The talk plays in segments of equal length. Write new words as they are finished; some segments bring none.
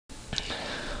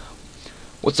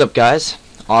What's up, guys?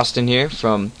 Austin here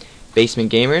from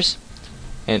Basement Gamers,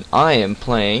 and I am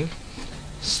playing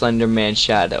Slender Man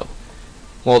Shadow.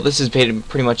 Well, this is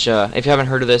pretty much, if you haven't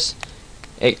heard of this,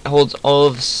 it holds all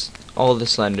of the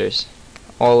Slenders,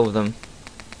 all of them,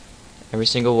 every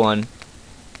single one,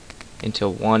 into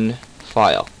one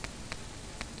file.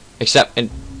 Except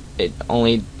it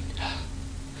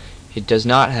does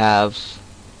not have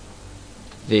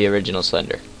the original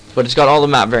Slender, but it's got all the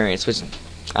map variants, which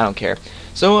I don't care.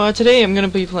 So today I'm gonna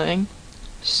be playing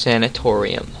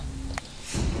Sanatorium,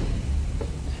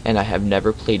 and I have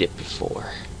never played it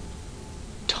before.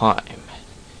 Time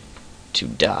to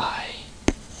die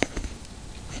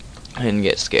and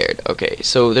get scared. Okay,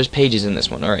 so there's pages in this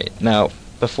one. Alright, now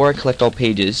before I collect all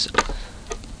pages,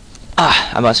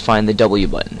 I must find the W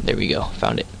button. There we go,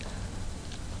 found it.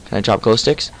 Can I drop glow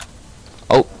sticks?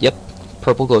 Oh, yep,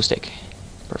 purple glow stick.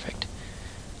 Perfect.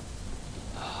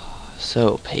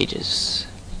 So, pages.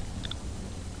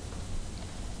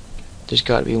 There's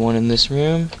gotta be one in this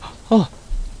room. Oh,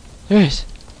 there is.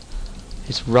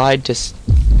 It's rude to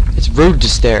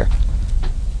stare.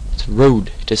 It's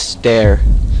rude to stare.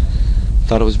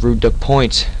 Thought it was rude to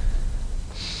point.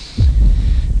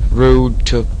 Rude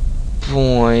to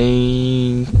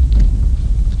point.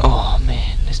 Oh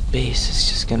man, this base is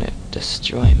just gonna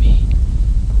destroy me.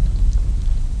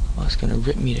 Oh, it's gonna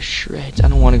rip me to shreds. I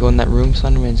don't want to go in that room.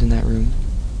 Slenderman's in that room.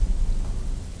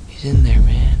 He's in there,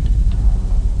 man.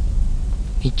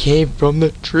 He came from the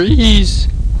trees.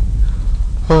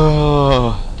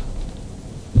 Oh.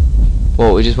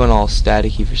 Whoa, it just went all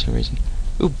staticky for some reason.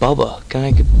 Ooh, Bubba. Can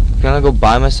I go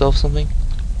buy myself something?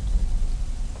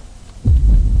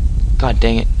 God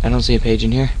dang it. I don't see a page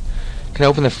in here. Can I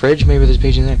open the fridge? Maybe there's a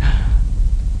page in there.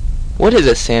 What is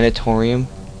a sanatorium?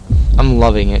 I'm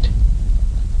loving it.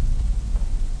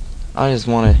 I just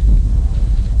want to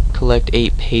collect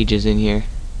 8 pages in here.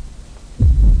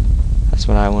 That's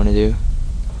what I want to do.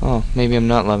 Oh, maybe I'm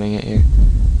not loving it here.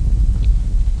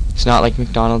 It's not like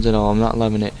McDonald's at all. I'm not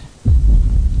loving it.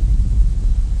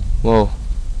 Whoa.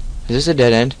 Is this a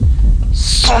dead end?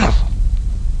 Son of...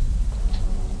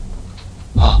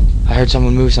 Oh, I heard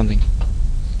someone move something.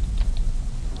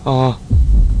 Oh.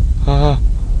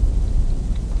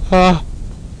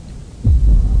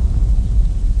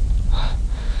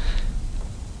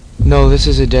 No, this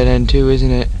is a dead end too,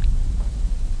 isn't it?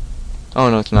 Oh,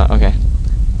 no, it's not. Okay.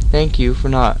 Thank you for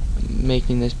not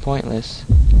making this pointless.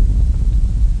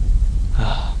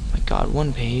 Oh my god,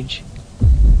 1 page.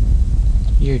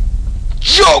 You're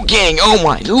joking! Oh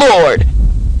my lord!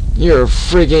 You're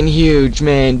friggin' huge,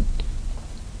 man.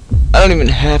 I don't even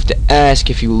have to ask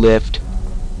if you lift.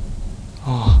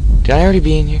 Oh, did I already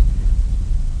be in here?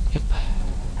 Yep.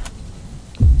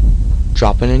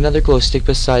 Dropping another glow stick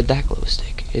beside that glow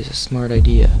stick is a smart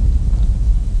idea.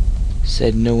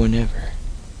 Said no one ever.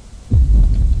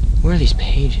 Where are these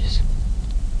pages?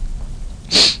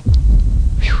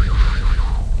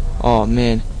 Oh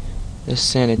man, this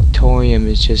sanatorium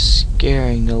is just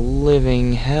scaring the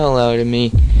living hell out of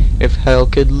me. If hell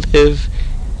could live.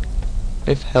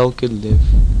 If hell could live.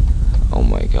 Oh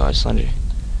my god, Slender.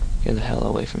 Get the hell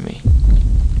away from me.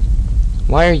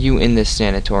 Why are you in this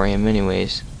sanatorium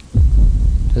anyways?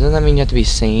 Doesn't that mean you have to be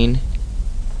sane?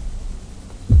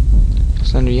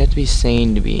 Slender, you have to be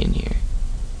sane to be in here.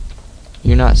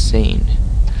 You're not sane.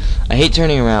 I hate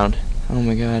turning around. Oh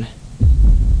my god.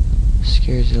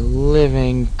 Scares the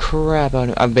living crap out of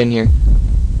me. I've been here.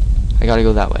 I gotta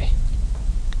go that way.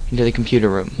 Into the computer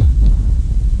room.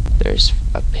 There's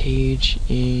a page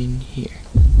in here.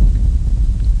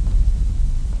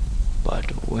 But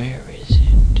where is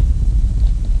it?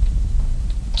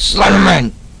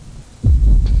 Slenderman!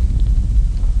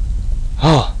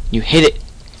 Oh, you hit it.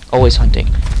 Always hunting.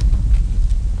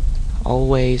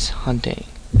 Always hunting.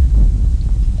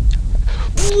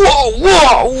 Whoa,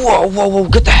 whoa, whoa, whoa, whoa,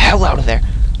 get the hell out of there.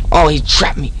 Oh, he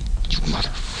trapped me. You mother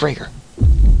frigger.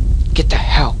 Get the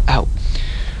hell out.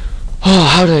 Oh,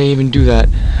 how did I even do that?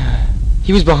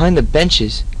 He was behind the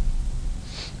benches.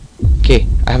 Okay,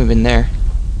 I haven't been there.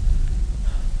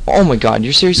 Oh my god,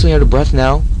 you're seriously out of breath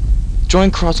now?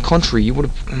 Join cross country, you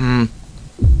would've...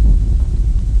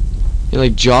 You're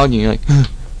like jogging, you're like...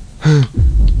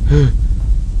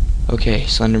 Okay,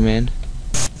 Slenderman.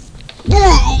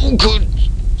 Oh, good.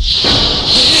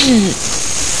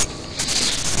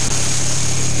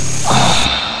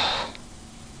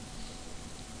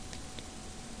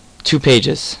 2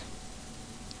 pages.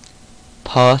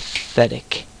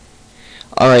 Pathetic.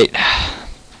 Alright.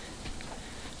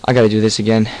 I gotta do this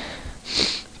again.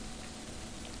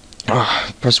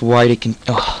 Press Y to can.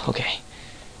 Oh, okay.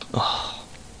 Oh.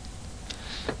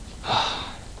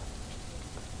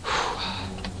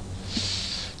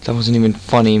 That wasn't even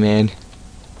funny, man.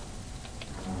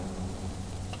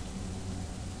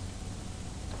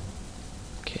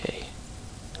 Okay.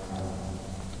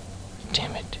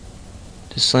 Damn it.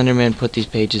 Does Slender Man put these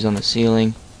pages on the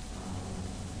ceiling?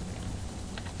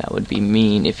 That would be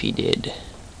mean if he did.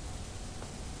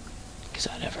 Because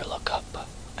I never look up.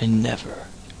 I never,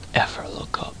 ever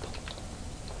look up.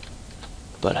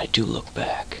 But I do look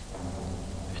back.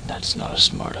 And that's not a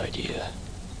smart idea.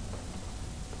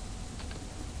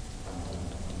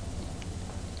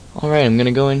 Alright, I'm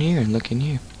gonna go in here and look in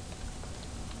here.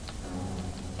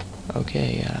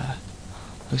 Okay,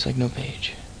 looks like no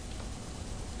page.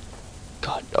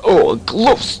 God, oh, a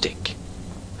glow stick!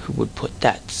 Who would put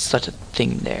such a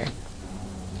thing there?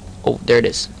 Oh, there it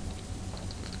is.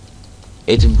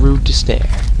 It's rude to stare.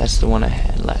 That's the one I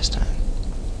had last time.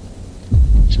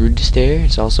 It's rude to stare,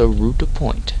 it's also rude to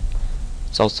point.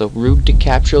 It's also rude to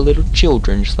capture little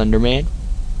children, Slender Man.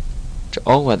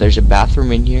 Oh, well, there's a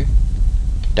bathroom in here.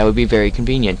 That would be very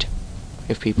convenient.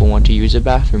 If people want to use a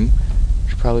bathroom, you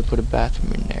should probably put a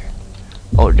bathroom in there.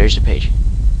 Oh, there's a page.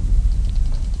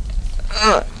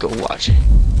 Go watch it.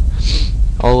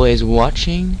 Always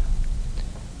watching.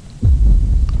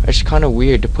 It's kind of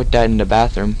weird to put that in the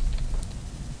bathroom.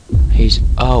 He's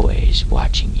always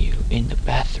watching you in the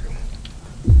bathroom.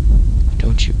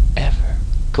 Don't you ever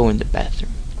go in the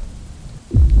bathroom.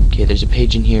 Okay, there's a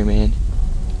page in here, man.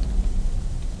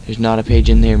 There's not a page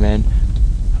in there, man.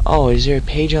 Oh, is there a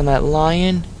page on that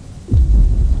lion?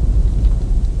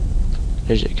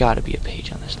 There's gotta be a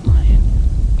page on this lion.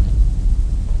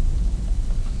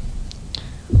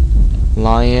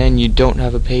 Lion, you don't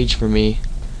have a page for me.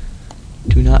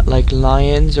 Do not like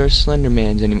lions or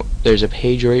Slendermans anymore. There's a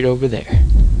page right over there.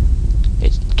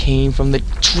 It came from the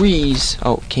trees.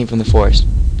 Oh, it came from the forest.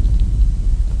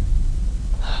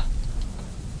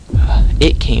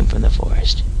 It came from the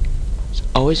forest. It's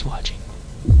always watching.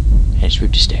 And it's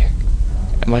rude to stare.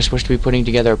 Am I supposed to be putting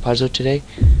together a puzzle today?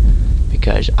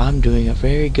 Because I'm doing a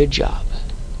very good job.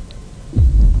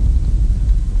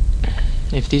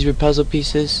 If these were puzzle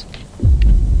pieces,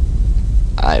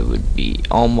 I would be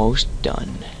almost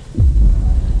done.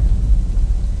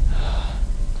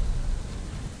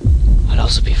 I'd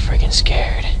also be friggin'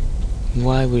 scared.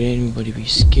 Why would anybody be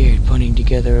scared putting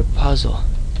together a puzzle?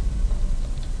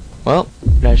 Well,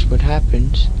 that's what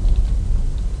happens.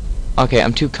 Okay,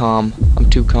 I'm too calm. I'm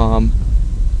too calm.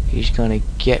 He's gonna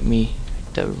get me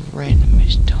at the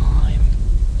randomest time.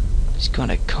 He's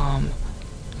gonna come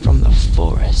from the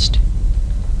forest.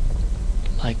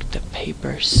 Like the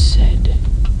paper said.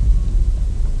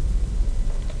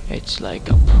 It's like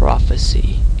a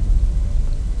prophecy.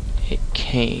 It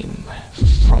came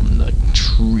from the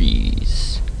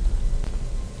trees.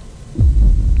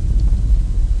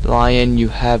 Lion, you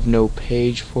have no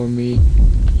page for me.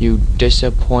 You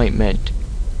disappointment.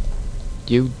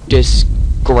 You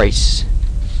disgraceful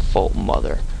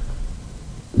mother.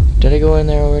 Did I go in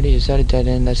there already? Is that a dead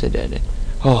end? That's a dead end.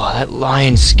 Oh, that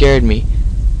lion scared me.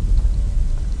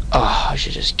 Oh, I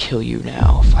should just kill you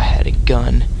now if I had a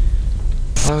gun.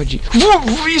 Why would you?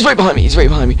 He's right behind me. He's right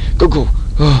behind me. Go, go.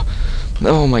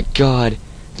 Oh my God.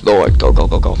 Lord, go, go,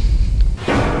 go, go.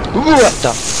 What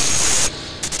the?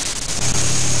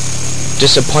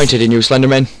 Disappointed in you,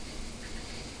 Slenderman.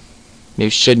 You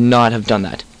should not have done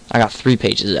that. I got 3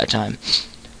 pages at that time.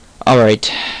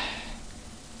 Alright.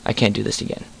 I can't do this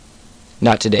again.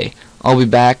 Not today. I'll be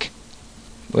back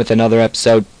with another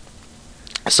episode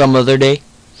some other day.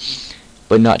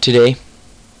 But not today.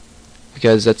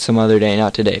 Because that's some other day,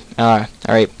 not today.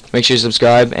 Alright. Make sure you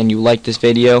subscribe and you like this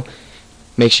video.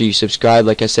 Make sure you subscribe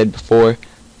like I said before.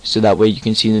 So that way you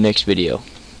can see the next video.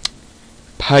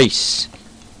 Peace.